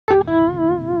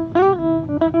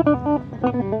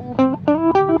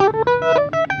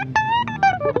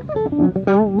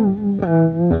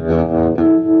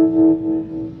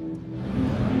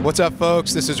What's up,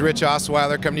 folks? This is Rich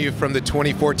Osweiler coming to you from the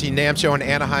 2014 NAMM show in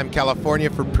Anaheim, California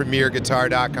for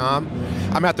PremierGuitar.com.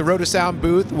 I'm at the Rotosound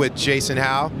booth with Jason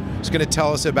Howe. He's going to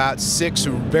tell us about 6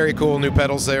 very cool new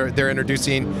pedals they're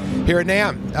introducing here at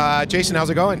NAMM. Jason, how's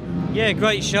it going? Yeah,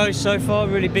 great show so far,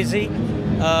 really busy.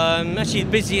 Actually the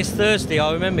busiest Thursday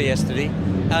I remember yesterday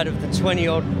out of the 20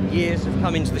 odd years of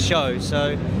coming to the show,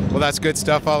 so... Well, that's good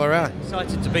stuff all around.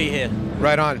 Excited to be here.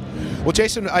 Right on. Well,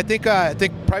 Jason, I think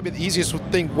probably the easiest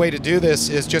way to do this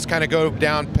is just kind of go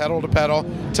down pedal to pedal.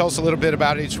 Tell us a little bit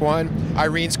about each one.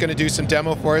 Irene's going to do some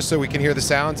demo for us so we can hear the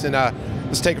sounds, and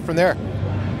let's take it from there.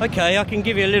 Okay, I can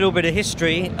give you a little bit of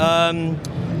history.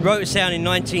 Rotosound in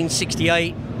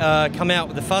 1968 come out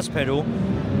with a fuzz pedal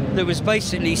that was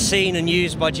basically seen and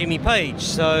used by Jimmy Page.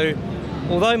 So,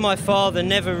 although my father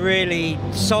never really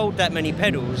sold that many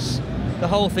pedals, the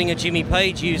whole thing of Jimmy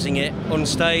Page using it on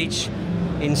stage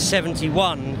in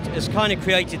 '71 has kind of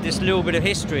created this little bit of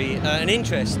history and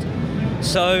interest.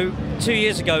 So 2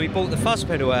 years ago we bought the fuzz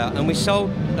pedal out and we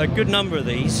sold a good number of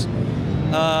these,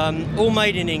 all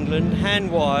made in England,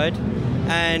 hand wired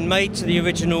and made to the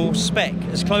original spec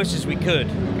as close as we could.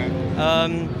 Okay.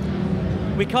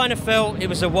 We kind of felt it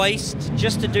was a waste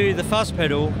just to do the fuzz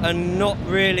pedal and not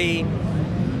really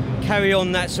carry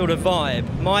on that sort of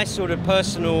vibe. My sort of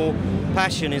personal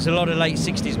passion is a lot of late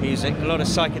 60s music, a lot of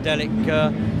psychedelic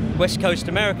West Coast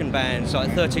American bands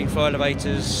like 13 Floor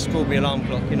Elevators, Strawberry Alarm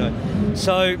Clock, you know.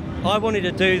 So I wanted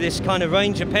to do this kind of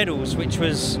range of pedals, which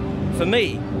was, for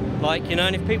me, like, you know,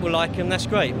 and if people like them, that's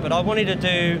great. But I wanted to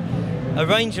do a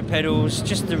range of pedals,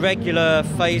 just the regular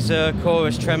phaser,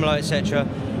 chorus, tremolo, etc.,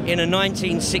 in a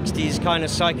 1960s kind of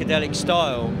psychedelic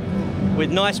style, with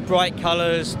nice bright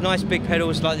colours, nice big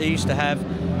pedals like they used to have,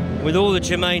 with all the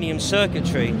germanium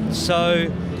circuitry.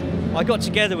 So I got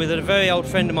together with a very old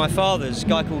friend of my father's, a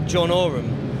guy called John Oram,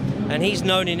 and he's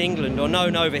known in England, or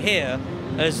known over here,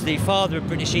 as the father of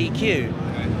British EQ.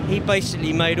 He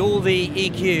basically made all the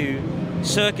EQ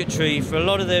circuitry for a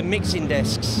lot of the mixing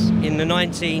desks in the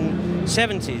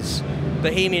 1970s.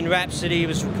 Bohemian Rhapsody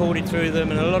was recorded through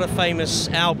them and a lot of famous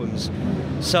albums.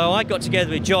 So I got together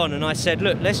with John and I said,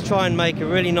 look, let's try and make a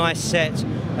really nice set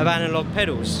of analog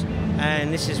pedals.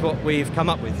 And this is what we've come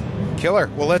up with. Killer.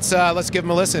 Well, let's give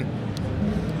them a listen.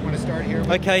 Want to start here?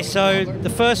 Okay, so the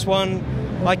first one,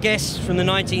 I guess from the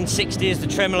 1960s, the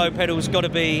tremolo pedal's got to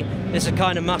be, it's a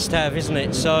kind of must-have, isn't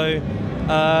it? So,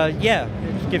 yeah,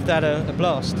 let's give that a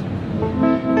blast.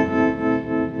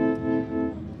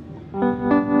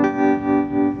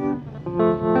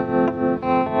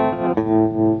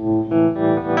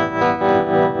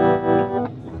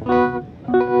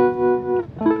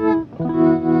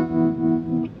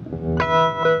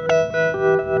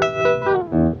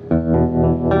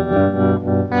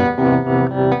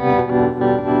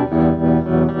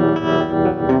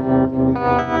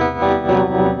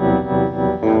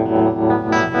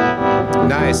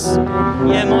 Nice.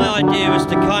 Yeah, my idea was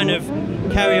to kind of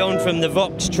carry on from the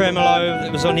Vox tremolo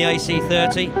that was on the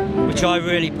AC30, which I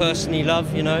really personally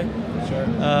love, you know. Sure.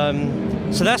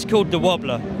 So that's called the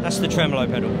Wobbler. That's the tremolo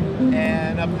pedal.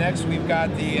 And up next we've got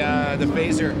the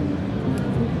phaser.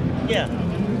 Yeah.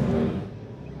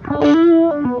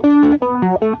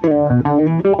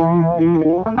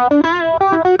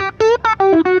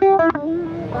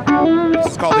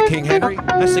 It's called the King Henry.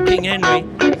 That's the King Henry.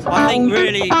 I think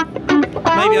really,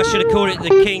 maybe I should have called it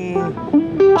the King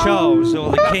Charles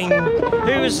or the King.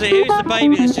 Who's the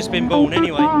baby that's just been born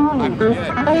anyway? I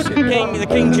forget. The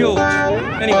King George.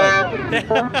 Anyway.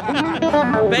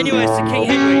 But anyway, it's the King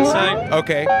Henry. So.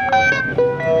 Okay.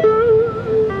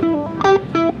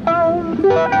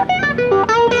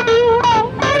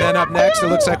 And then up next, it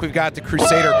looks like we've got the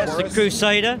Crusader. That's the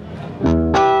Crusader.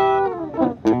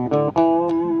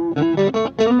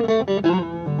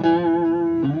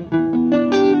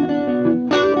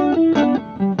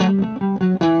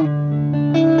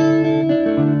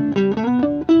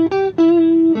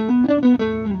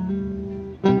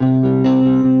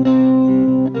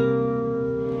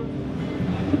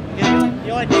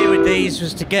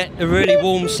 Was to get a really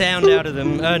warm sound out of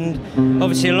them, and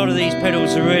obviously a lot of these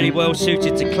pedals are really well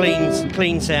suited to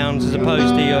clean sounds as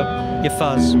opposed to your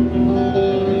fuzz.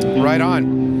 Right on.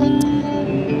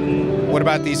 What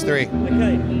about these three?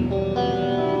 Okay.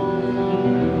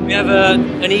 We have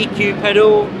an EQ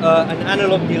pedal, an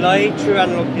analog delay, true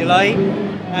analog delay,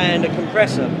 and a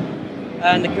compressor.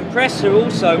 And the compressor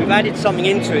also, we've added something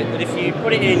into it that if you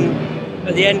put it in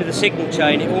at the end of the signal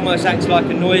chain, it almost acts like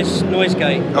a noise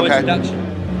gate, noise reduction.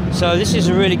 So this is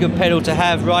a really good pedal to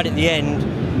have right at the end.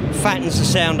 Fattens the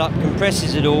sound up,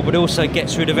 compresses it all, but also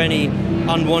gets rid of any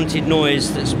unwanted noise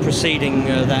that's preceding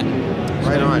that.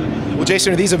 Right on. Well,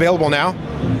 Jason, are these available now?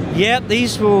 Yeah,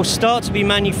 these will start to be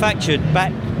manufactured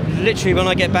back. Literally, when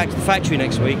I get back to the factory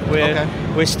next week,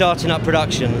 we're starting up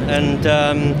production, and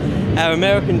our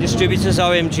American distributors,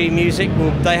 OMG Music,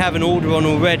 they have an order on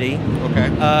already. Okay.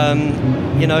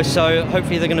 You know, so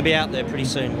hopefully they're going to be out there pretty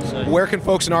soon. So. Where can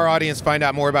folks in our audience find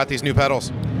out more about these new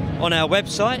pedals? On our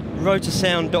website,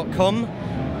 rotosound.com,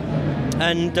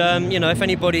 and you know, if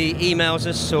anybody emails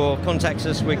us or contacts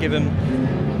us, we give them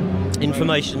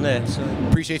information there. So.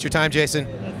 Appreciate your time, Jason.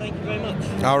 Thank you very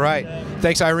much. All right.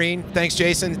 Thanks, Irene. Thanks,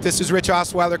 Jason. This is Rich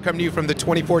Osweiler coming to you from the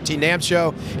 2014 NAMM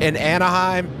show in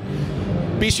Anaheim.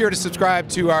 Be sure to subscribe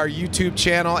to our YouTube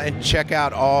channel and check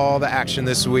out all the action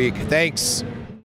this week. Thanks.